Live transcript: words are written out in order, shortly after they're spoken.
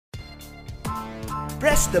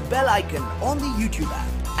press the bell icon on the YouTube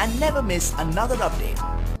app and never miss another update.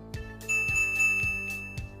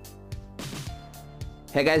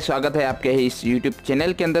 है guys, स्वागत है आपके इस YouTube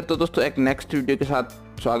चैनल के अंदर। तो दोस्तों एक नेक्स्ट वीडियो के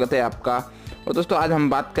साथ स्वागत है आपका। और दोस्तों आज हम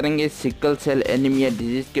बात करेंगे सिकल सेल एनीमिया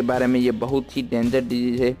डिजीज़ के बारे में। ये बहुत ही डेंजर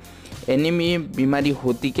डिजीज़ है। एनीमिया बीमारी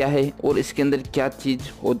होती क्या है और इसके अंदर क्या चीज़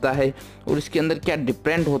होता है और इसके अंदर क्या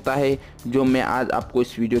डिफरेंट होता है, जो मैं आज आपको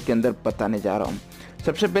इस वीडियो के अंदर बताने जा रहा हूँ।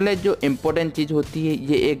 सबसे पहले जो इम्पोर्टेंट चीज़ होती है,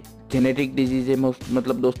 ये एक जेनेटिक डिजीज़ है।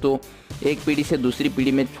 मतलब दोस्तों एक पीढ़ी से दूसरी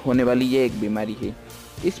पीढ़ी में होने वाली ये एक बीमारी है।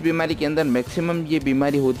 इस बीमारी के अंदर मैक्सिमम ये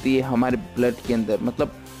बीमारी होती है हमारे ब्लड के अंदर।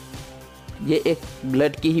 मतलब ये एक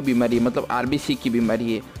ब्लड की ही बीमारी है, मतलब आरबीसी की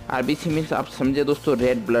बीमारी है। आरबीसी मीन्स आप समझे दोस्तों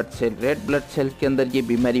red blood cell. Red blood cell के अंदर ये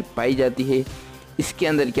बीमारी पाई जाती है। इसके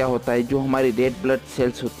अंदर क्या होता है, जो हमारी रेड ब्लड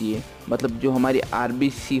सेल्स होती है, मतलब जो हमारी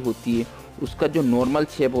आरबीसी होती है, उसका जो नॉर्मल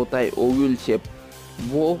शेप होता है ओव्यूल शेप,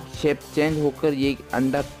 वो शेप चेंज होकर ये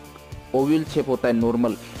अंडा ओव्यूल शेप होता है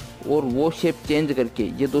नॉर्मल, और वो शेप चेंज करके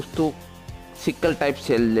ये दोस्तों सिकल टाइप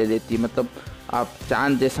सेल ले लेती है। मतलब आप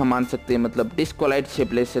चांद जैसा मान सकते हैं, मतलब डिस्कोलाइट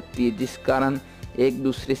शेप ले सकती है, जिस कारण एक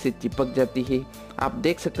दूसरे से चिपक जाती है। आप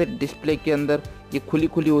देख सकते हैं डिस्प्ले के अंदर ये खुली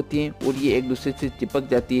खुली होती हैं और ये एक दूसरे से चिपक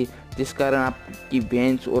जाती है, जिस कारण आपकी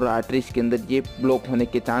वेंस और आर्टरीज के अंदर ये ब्लॉक होने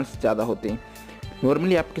के चांस ज़्यादा होते हैं।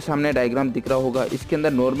 नॉर्मली आपके सामने डायग्राम दिख रहा होगा। इसके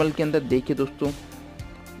अंदर नॉर्मल के अंदर देखिए दोस्तों,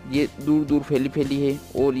 ये दूर दूर फैली है,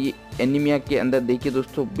 और ये एनीमिया के अंदर देखिए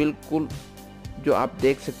दोस्तों, बिल्कुल जो आप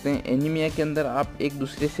देख सकते हैं एनीमिया के अंदर आप एक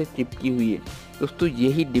दूसरे से चिपकी हुई है। दोस्तों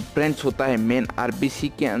यही डिफरेंस होता है, मेन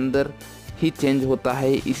आरबीसी के अंदर ही चेंज होता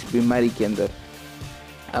है इस बीमारी के अंदर।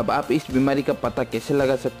 अब आप इस बीमारी का पता कैसे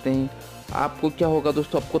लगा सकते हैं? आपको क्या होगा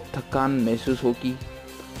दोस्तों, आपको थकान महसूस होगी,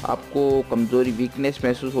 आपको कमज़ोरी वीकनेस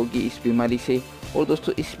महसूस होगी इस बीमारी से। और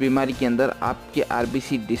दोस्तों इस बीमारी के अंदर आपके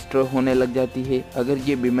आरबीसी डिस्ट्रॉय होने लग जाती है। अगर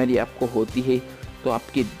ये बीमारी आपको होती है तो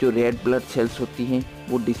आपकी जो रेड ब्लड सेल्स होती हैं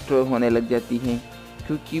वो डिस्ट्रॉय होने लग जाती हैं,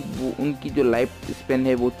 क्योंकि वो उनकी जो लाइफ स्पेन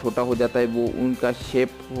है वो छोटा हो जाता है, वो उनका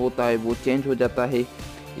शेप होता है वो चेंज हो जाता है।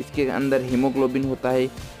 इसके अंदर हीमोग्लोबिन होता है।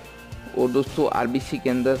 और दोस्तों आरबीसी के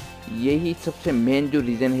अंदर यही सबसे मेन जो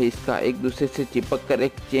रीज़न है, इसका एक दूसरे से चिपक कर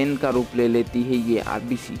एक चेन का रूप ले लेती है ये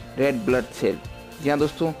आरबीसी रेड ब्लड सेल। जी हाँ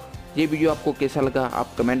दोस्तों, ये वीडियो आपको कैसा लगा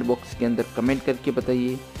आप कमेंट बॉक्स के अंदर कमेंट करके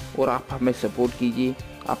बताइए, और आप हमें सपोर्ट कीजिए।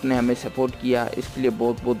 आपने हमें सपोर्ट किया, इसके लिए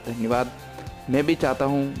बहुत बहुत धन्यवाद। मैं भी चाहता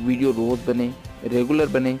हूँ वीडियो रोज़ बने, रेगुलर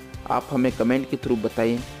बने। आप हमें कमेंट के थ्रू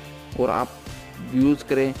बताइए और आप व्यूज़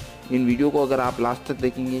करें। इन वीडियो को अगर आप लास्ट तक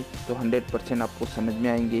देखेंगे तो 100% आपको समझ में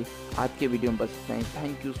आएंगे। आज के वीडियो में बस इतना ही।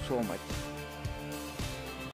 Thank you so much.